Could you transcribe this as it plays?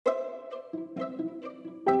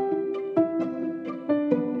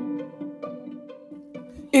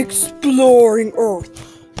Exploring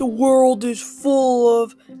Earth. The world is full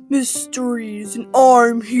of mysteries, and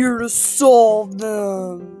I'm here to solve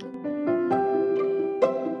them.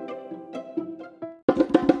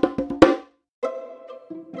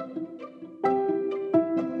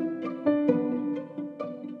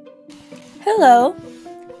 Hello.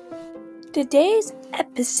 Today's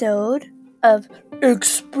episode of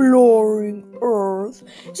Exploring Earth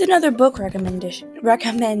is another book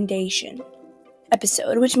recommendation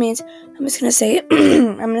episode, which means I'm just gonna say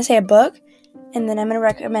I'm gonna say a book, and then I'm gonna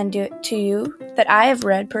recommend it to you that I have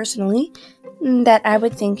read personally that I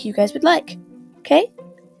would think you guys would like. Okay?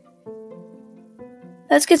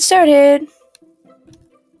 Let's get started.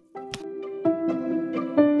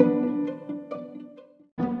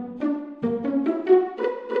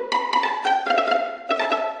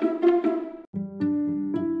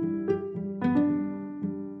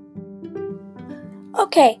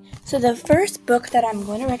 Okay, so the first book that I'm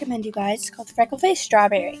going to recommend you guys is called Freckle-Faced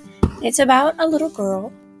Strawberry. It's about a little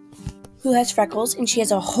girl who has freckles, and she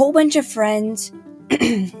has a whole bunch of friends,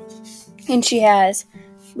 and she has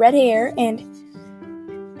red hair, and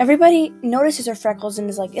everybody notices her freckles and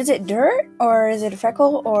is like, is it dirt, or is it a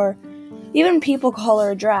freckle, or even people call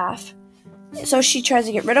her a giraffe. So she tries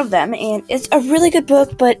to get rid of them, and it's a really good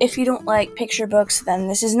book, but if you don't like picture books, then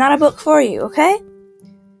this is not a book for you, okay?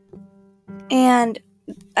 And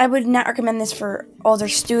I would not recommend this for older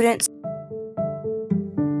students.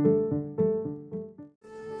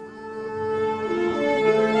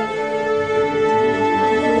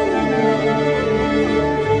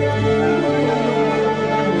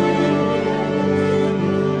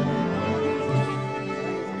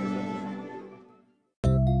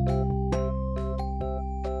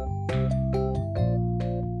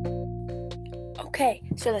 Okay,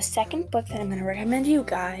 so the second book that I'm going to recommend to you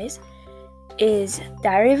guys is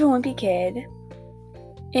Diary of a Wimpy Kid,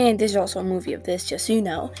 and there's also a movie of this, just so you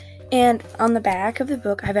know. And on the back of the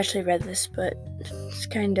book, I've actually read this, but it's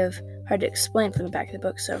kind of hard to explain from the back of the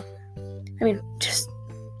book, so, I mean, just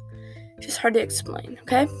hard to explain,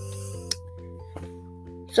 okay?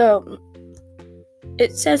 So,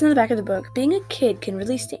 it says in the back of the book, being a kid can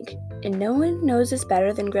really stink, and no one knows this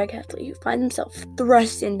better than Greg Heffley, who finds himself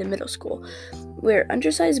thrust into middle school, where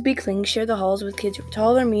undersized weaklings share the halls with kids who are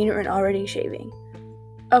taller, meaner, and already shaving.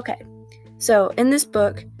 Okay, so in this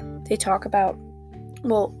book, they talk about,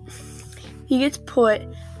 his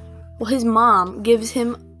mom gives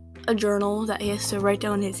him a journal that he has to write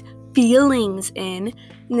down his feelings in,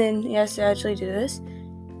 and then he has to actually do this,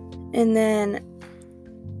 and then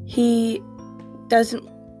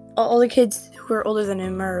all the kids who are older than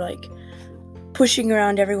him are, like, pushing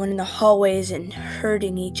around everyone in the hallways and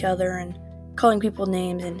hurting each other and calling people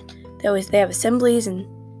names, and they have assemblies, and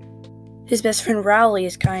his best friend Rowley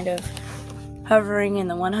is kind of hovering in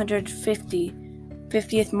the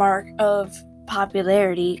 150th mark of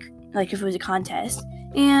popularity, like if it was a contest,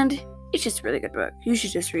 and it's just a really good book. You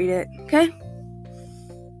should just read it, okay?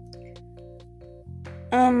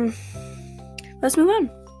 Let's move on.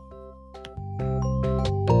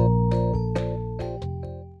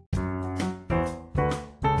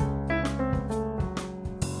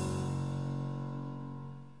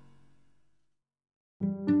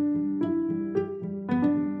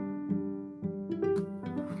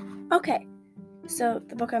 Okay, so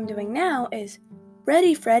the book I'm doing now is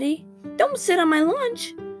Ready, Freddy, Don't Sit on My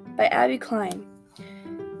Lunch by Abby Klein.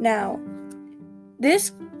 Now,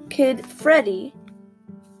 this kid, Freddy,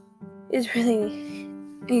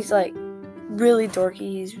 he's like really dorky.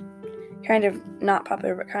 He's kind of not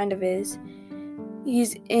popular, but kind of is.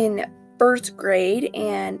 He's in first grade,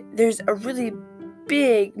 and there's a really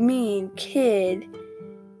big, mean kid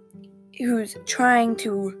who's trying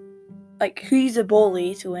to, he's a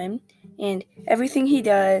bully to him, and everything he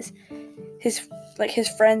does, his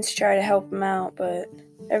friends try to help him out, but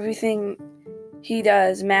everything he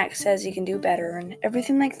does, Max says he can do better, and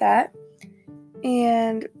everything like that.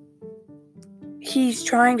 And he's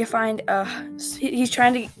trying to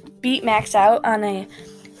beat Max out on a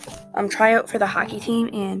tryout for the hockey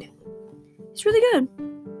team, and it's really good.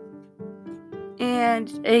 And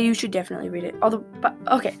you should definitely read it.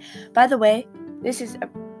 By the way, this is a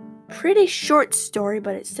pretty short story,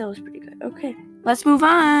 but it still is pretty good. Okay, let's move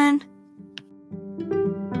on.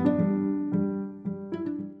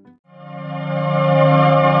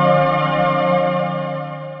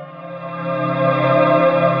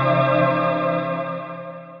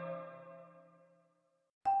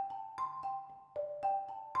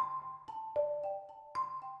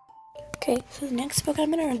 Okay, so the next book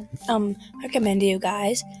I'm going to recommend to you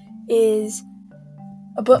guys is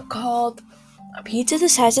a book called A Pizza the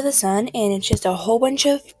Size of the Sun, and it's just a whole bunch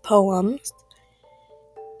of poems,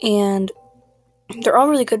 and they're all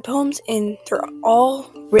really good poems, and they're all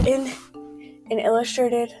written and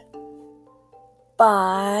illustrated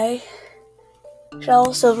by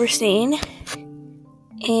Shel Silverstein,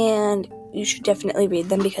 and you should definitely read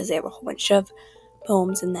them because they have a whole bunch of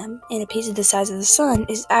poems in them, and A Pizza the Size of the Sun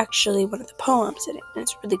is actually one of the poems in it, and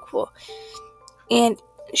it's really cool. And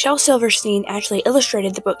Shel Silverstein actually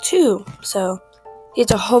illustrated the book too, so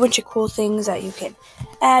it's a whole bunch of cool things that you can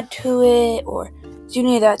add to it or do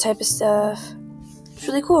any of that type of stuff. It's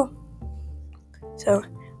really cool. So,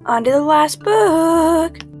 on to the last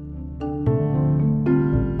book.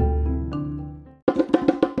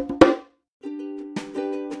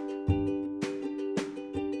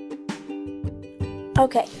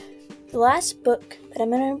 Okay, the last book that I'm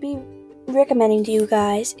going to be recommending to you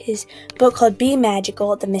guys is a book called Be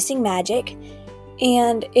Magical, The Missing Magic.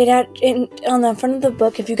 And on the front of the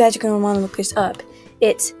book, if you guys are going to want to look this up,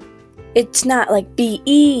 it's not like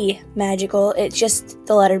B-E magical, it's just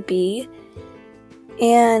the letter B.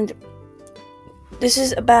 And this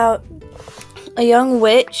is about a young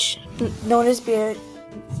witch known as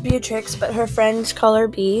Beatrix, but her friends call her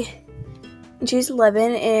Bee. And she's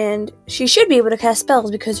 11, and she should be able to cast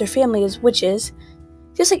spells because her family is witches,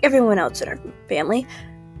 just like everyone else in her family.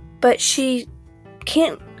 But she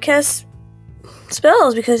can't cast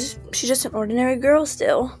spells because she's just an ordinary girl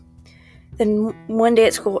still. Then one day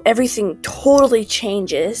at school, everything totally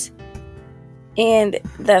changes, and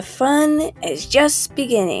the fun is just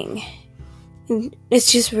beginning. And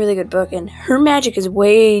it's just a really good book, and her magic is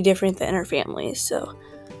way different than her family's, so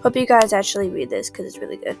hope you guys actually read this because it's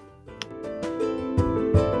really good.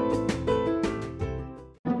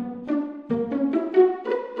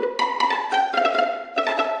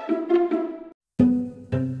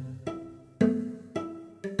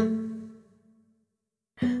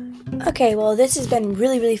 Okay, well, this has been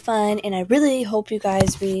really, really fun, and I really hope you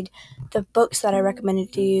guys read the books that I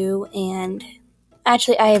recommended to you, and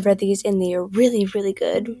actually, I have read these, and they are really, really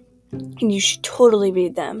good, and you should totally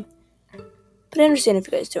read them. But I understand if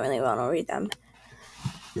you guys don't really want to read them.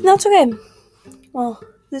 And that's okay. Well,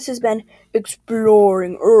 this has been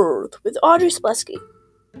Exploring Earth with Audrey Spleski.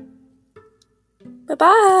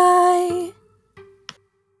 Bye-bye!